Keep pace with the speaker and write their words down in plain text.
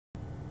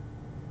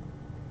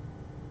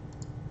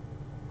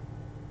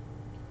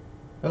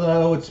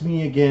Hello, it's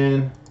me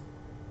again,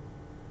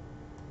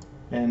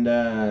 and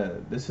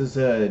this is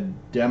a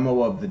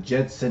demo of the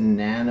Jetson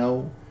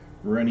Nano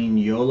running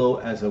Yolo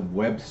as a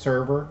web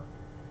server.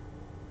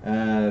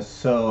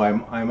 So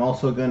I'm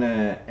also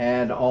gonna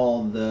add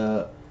all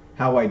the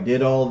how I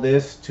did all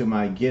this to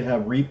my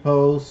GitHub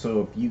repo,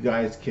 so if you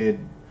guys could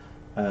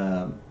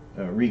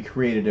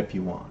recreate it if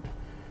you want.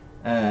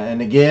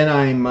 And again,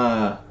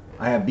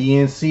 I have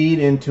BNC'd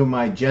into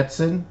my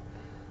Jetson.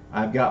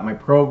 I've got my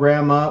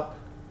program up.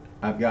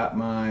 I've got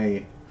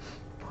my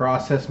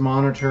process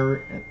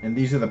monitor, and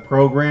these are the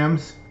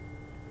programs.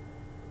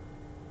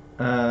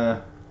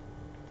 Uh,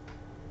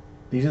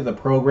 these are the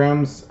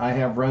programs I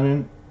have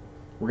running.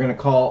 We're going to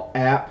call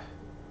app.py,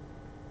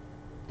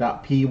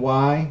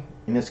 and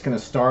it's going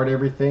to start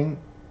everything.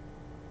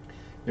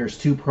 There's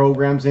two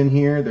programs in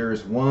here.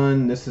 There's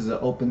one, this is an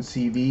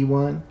OpenCV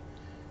one.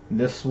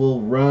 This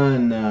will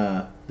run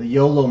the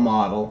Yolo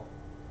model.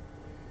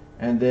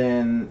 And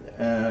then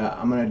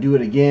I'm going to do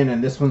it again,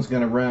 and this one's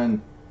going to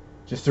run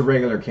just a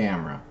regular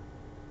camera.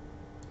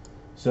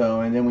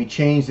 So, and then we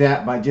change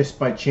that by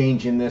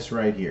changing this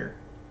right here.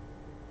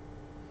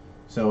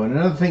 So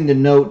another thing to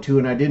note too,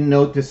 and I didn't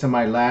note this in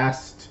my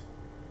last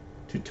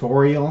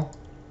tutorial,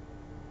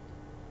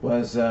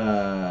 was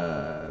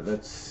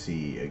let's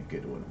see, a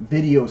good one,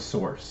 video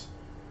source.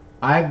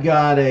 I've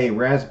got a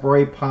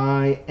Raspberry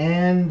Pi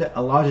and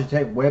a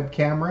Logitech web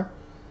camera.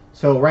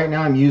 So right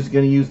now I'm going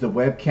to use the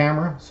web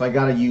camera, so I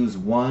got to use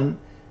one.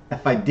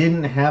 If I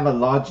didn't have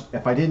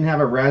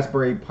a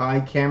Raspberry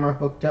Pi camera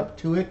hooked up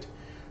to it,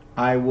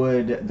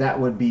 that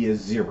would be a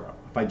 0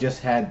 if I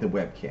just had the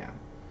webcam.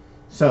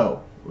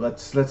 So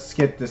let's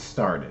get this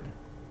started.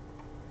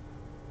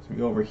 So we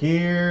go over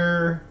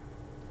here,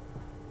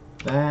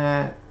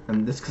 that,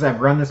 and this because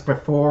I've run this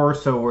before,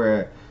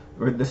 so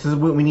this is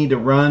what we need to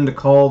run to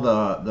call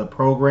the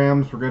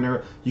programs.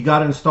 You got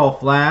to install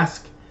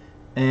Flask.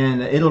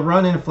 And it'll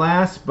run in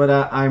Flask, but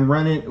I'm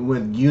running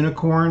with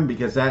Unicorn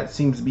because that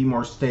seems to be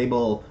more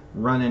stable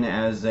running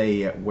as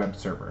a web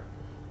server.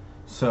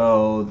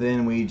 So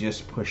then we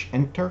just push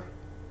enter.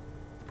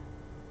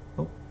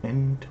 Oh,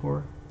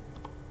 enter.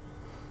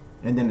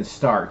 And then it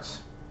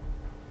starts.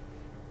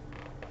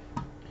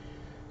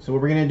 So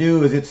what we're going to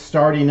do is it's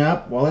starting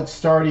up. While it's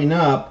starting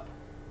up,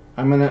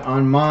 I'm going to,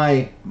 on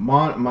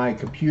my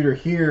computer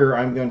here,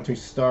 I'm going to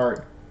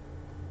start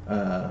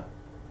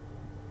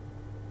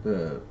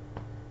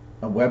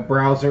a web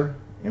browser,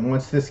 and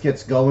once this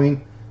gets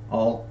going,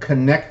 I'll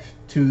connect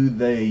to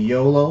the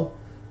Yolo,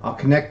 I'll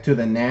connect to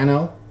the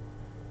Nano,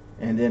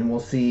 and then we'll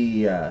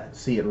see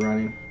it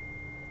running.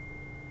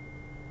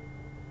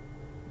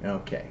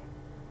 Okay,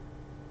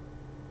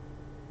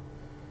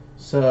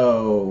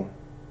 so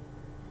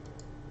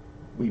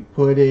we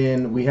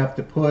have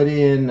to put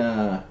in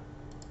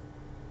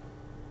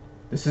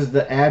this is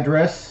the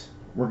address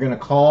we're going to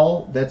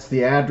call. That's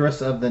the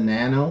address of the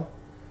Nano.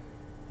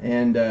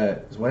 And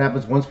what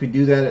happens once we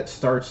do that, it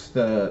starts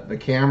the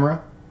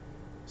camera.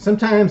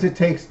 Sometimes it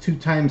takes 2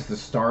 times to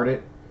start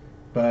it,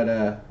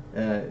 but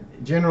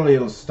generally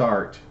it'll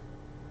start.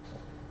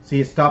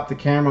 See, it stopped the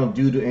camera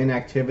due to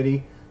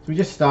inactivity. So we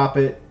just stop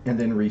it and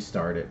then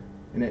restart it,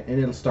 and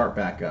it'll start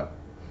back up.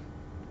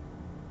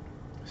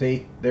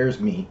 See, there's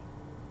me.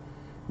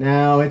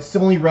 Now it's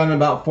only running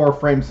about 4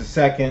 frames a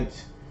second,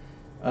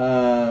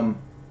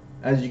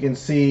 as you can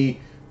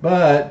see,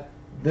 but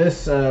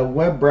this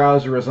web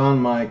browser is on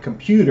my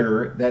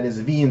computer that is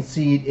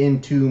VNC'd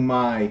into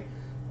my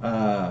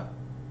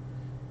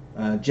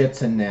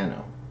Jetson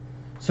Nano.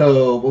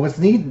 So what's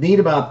neat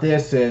about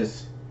this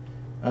is,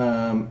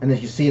 and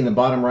as you see in the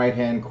bottom right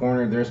hand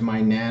corner, there's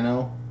my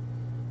Nano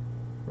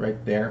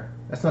right there.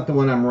 That's not the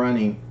one I'm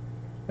running.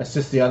 That's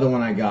just the other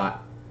one I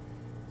got.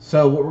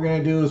 So what we're going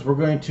to do is we're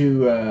going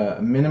to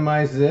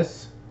minimize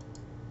this,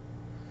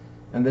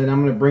 and then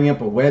I'm going to bring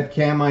up a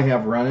webcam I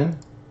have running.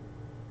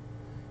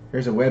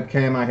 Here's a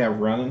webcam I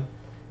have running,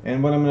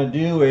 and what I'm going to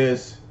do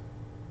is,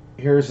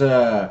 here's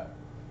a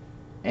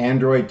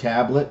Android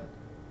tablet.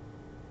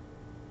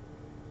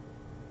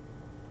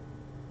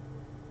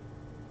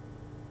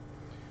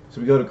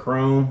 So we go to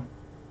Chrome.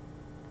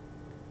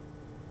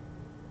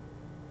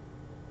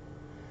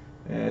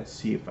 Let's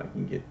see if I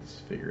can get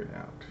this figured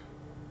out.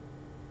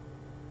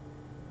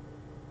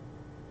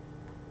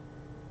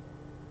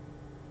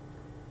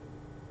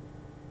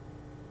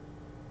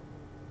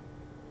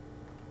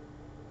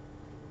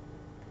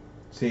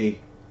 See,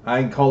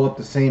 I can call up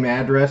the same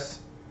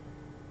address.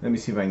 Let me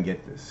see if I can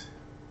get this.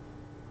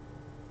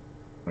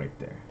 Right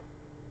there.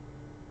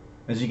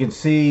 As you can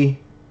see,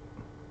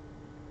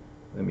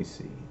 let me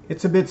see.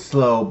 It's a bit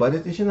slow, but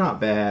it's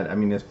not bad. I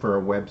mean, it's for a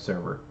web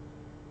server.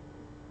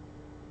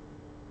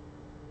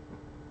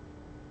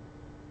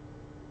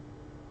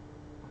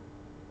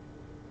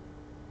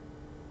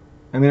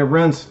 I mean, it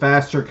runs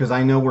faster because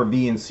I know we're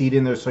VNC'd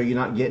in there, so you're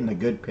not getting a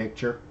good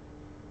picture.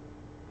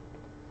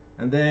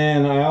 And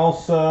then I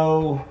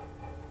also,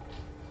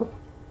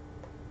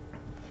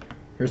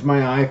 here's my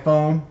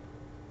iPhone.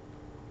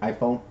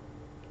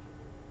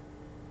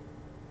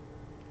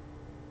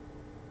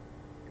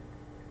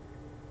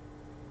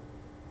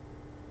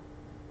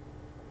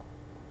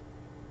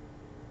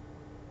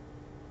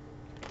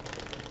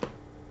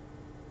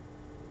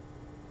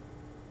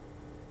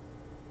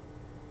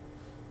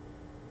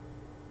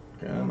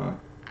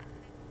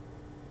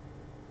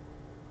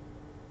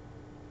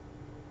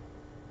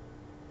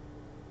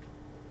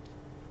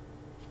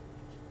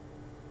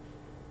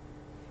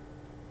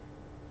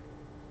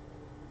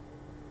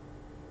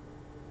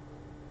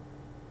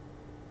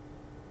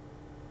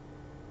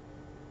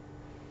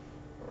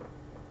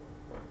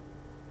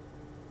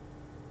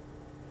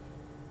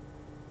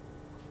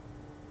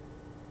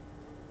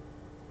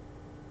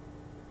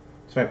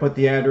 So I put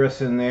the address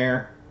in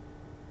there.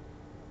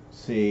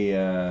 See,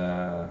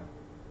 let's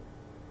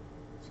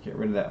get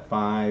rid of that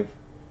 5.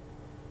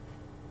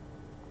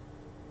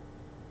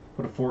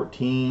 Put a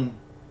 14.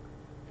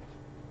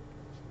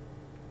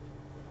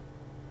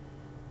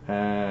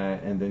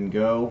 And then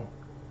go.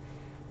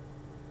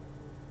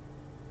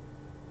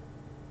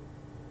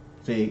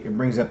 See, it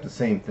brings up the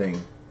same thing.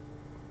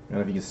 I don't know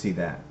if you can see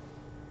that.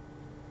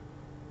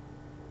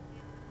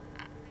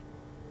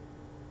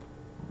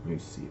 Let me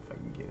see if I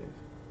can get it.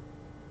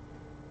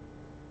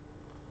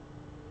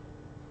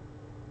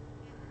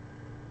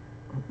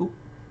 Oop.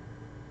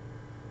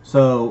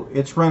 So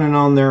it's running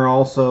on there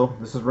also.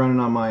 This is running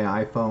on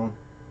my iPhone.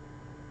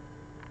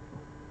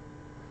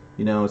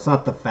 You know, it's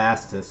not the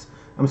fastest.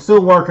 I'm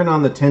still working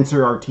on the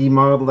Tensor RT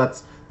model.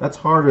 That's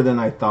harder than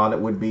I thought it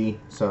would be.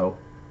 So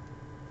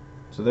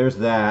there's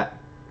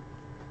that.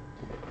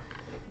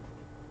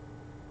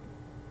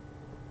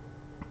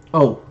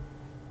 Oh,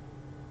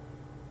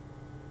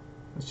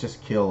 let's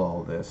just kill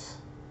all this.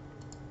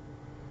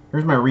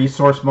 Here's my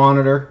resource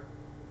monitor.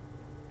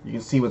 You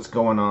can see what's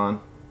going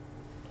on.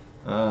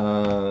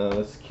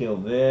 Let's kill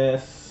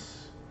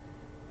this.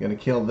 Gonna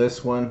kill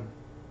this one.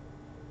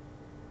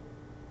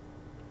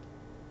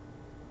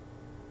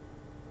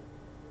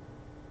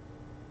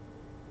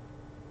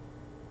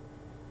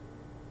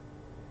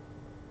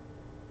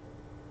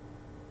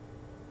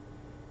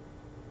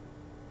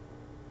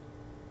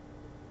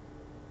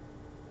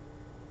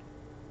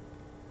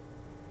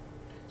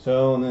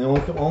 So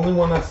the only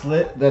one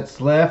that's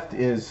left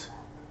is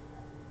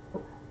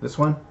this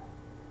one.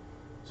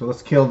 So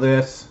let's kill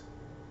this.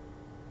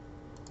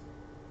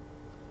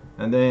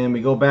 And then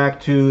we go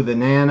back to the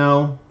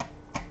nano.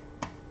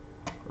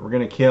 We're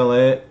going to kill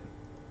it.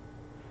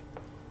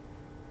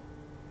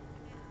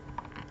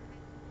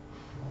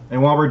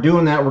 And while we're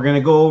doing that, we're going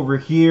to go over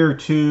here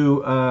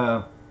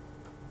to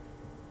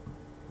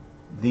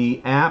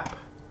the app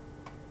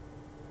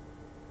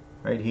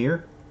right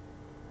here.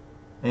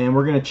 And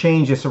we're going to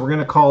change this. So we're going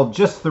to call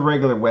just the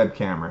regular web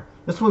camera.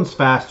 This one's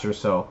faster,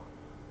 so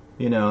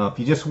you know, if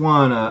you just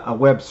want a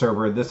web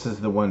server, this is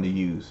the one to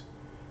use.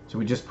 So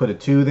we just put a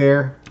 2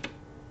 there.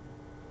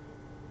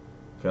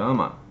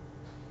 Come on.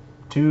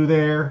 2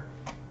 there.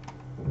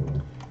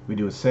 We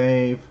do a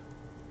save.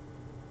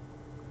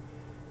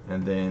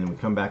 And then we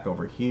come back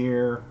over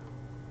here.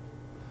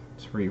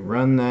 Let's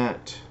rerun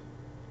that.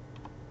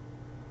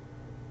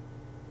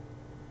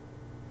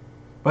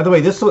 By the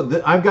way,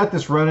 I've got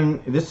this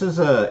running. This is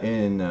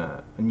in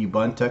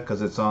Ubuntu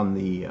because it's on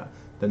the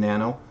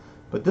Nano,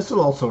 but this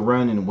will also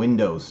run in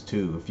Windows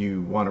too if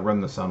you want to run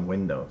this on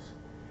Windows.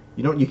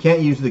 You can't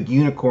use the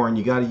Unicorn.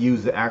 You got to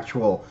use the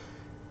actual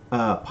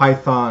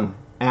Python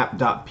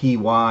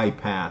app.py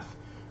path.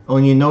 Oh,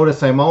 and you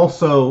notice I've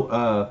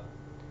also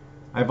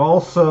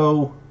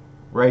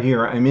right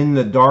here. I'm in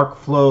the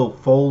darkflow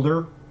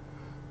folder,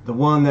 the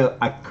one that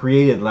I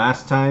created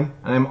last time,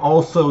 and I'm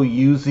also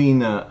using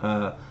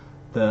the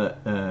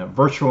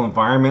virtual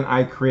environment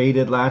I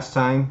created last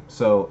time.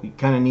 So you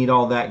kind of need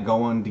all that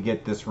going to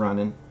get this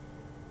running,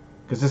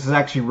 because this is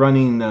actually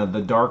running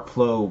the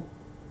darkflow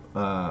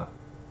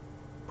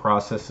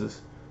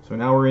processes. So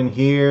now we're in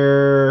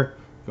here.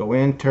 Go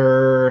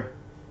enter.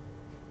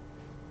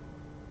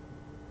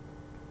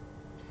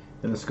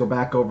 Then let's go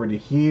back over to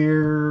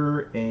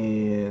here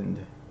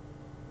and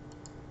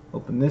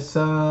open this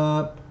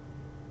up.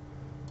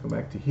 Go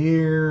back to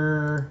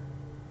here.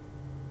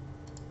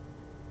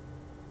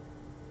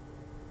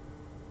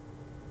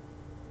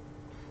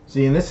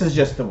 See, and this is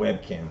just the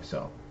webcam,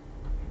 so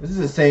this is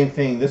the same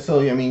thing. This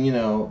will, I mean, you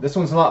know, this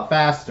one's a lot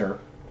faster.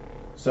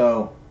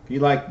 So if you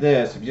like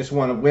this, if you just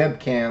want a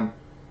webcam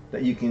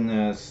that you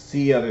can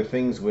see other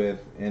things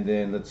with, and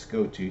then let's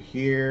go to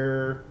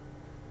here.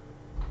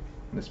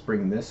 Let's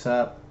bring this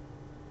up.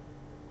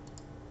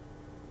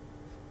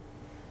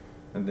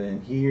 And then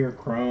here,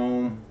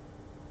 Chrome.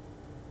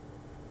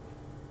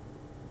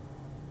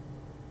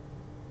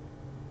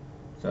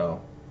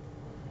 So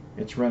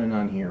it's running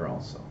on here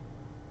also.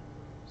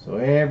 So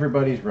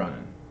everybody's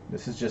running.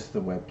 This is just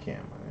the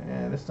webcam.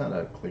 And it's not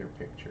a clear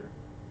picture.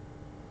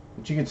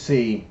 But you can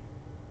see.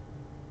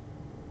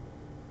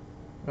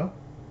 Oh.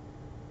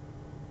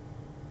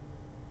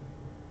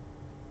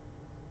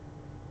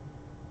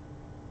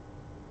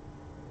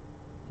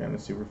 Kind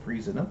of see we're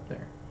freezing up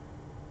there.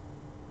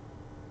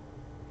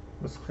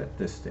 Let's cut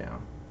this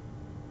down.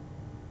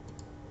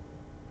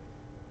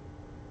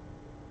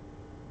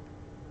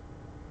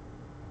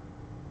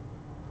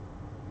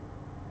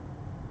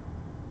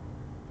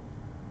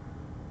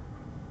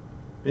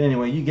 But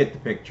anyway, you get the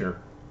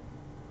picture.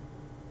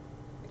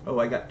 Oh,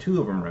 I got 2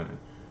 of them running.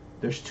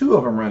 There's 2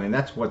 of them running.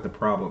 That's what the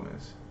problem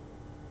is.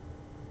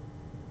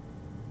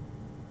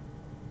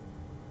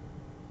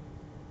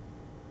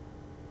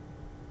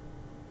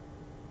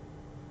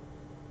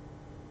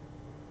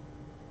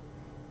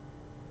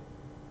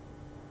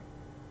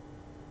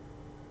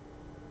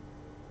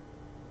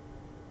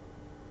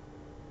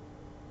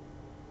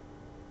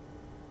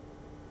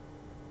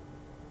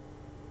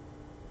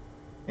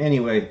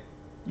 Anyway,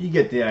 you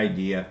get the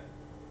idea.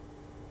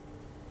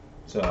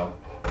 So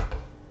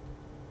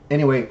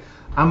anyway,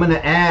 I'm going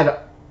to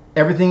add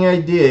everything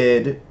I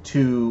did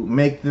to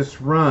make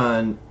this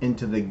run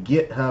into the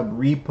GitHub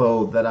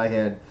repo that I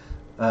had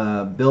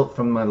built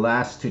from my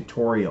last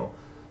tutorial.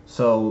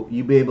 So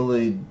you'll be able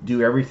to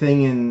do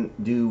everything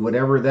and do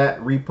whatever that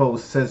repo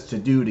says to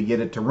do to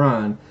get it to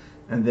run,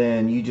 and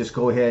then you just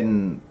go ahead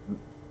and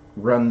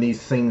run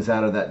these things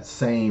out of that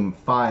same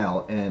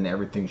file and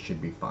everything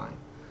should be fine.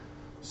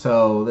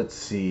 So let's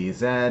see,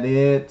 is that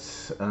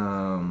it?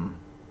 I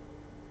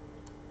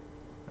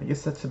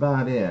guess that's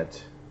about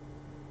it.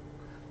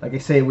 Like I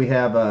say, we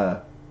have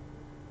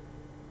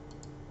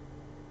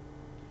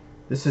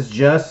this is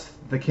just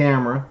the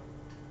camera,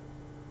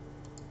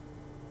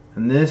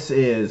 and this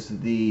is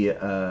the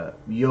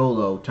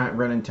Yolo,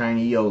 running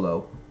Tiny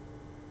Yolo,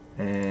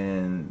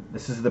 and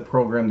this is the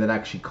program that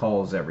actually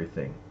calls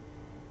everything.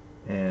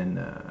 And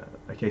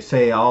like I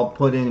say, I'll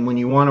put in, when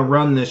you want to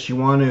run this, you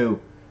want to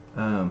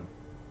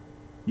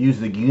use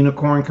the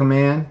unicorn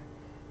command,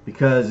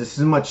 because this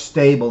is much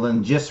stable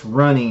than just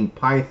running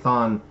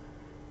Python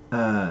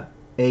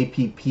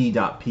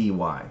app.py.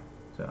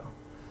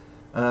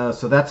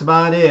 So that's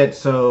about it.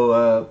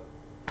 So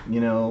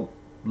you know,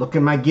 look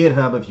at my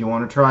GitHub if you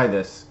want to try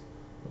this.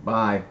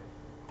 Bye.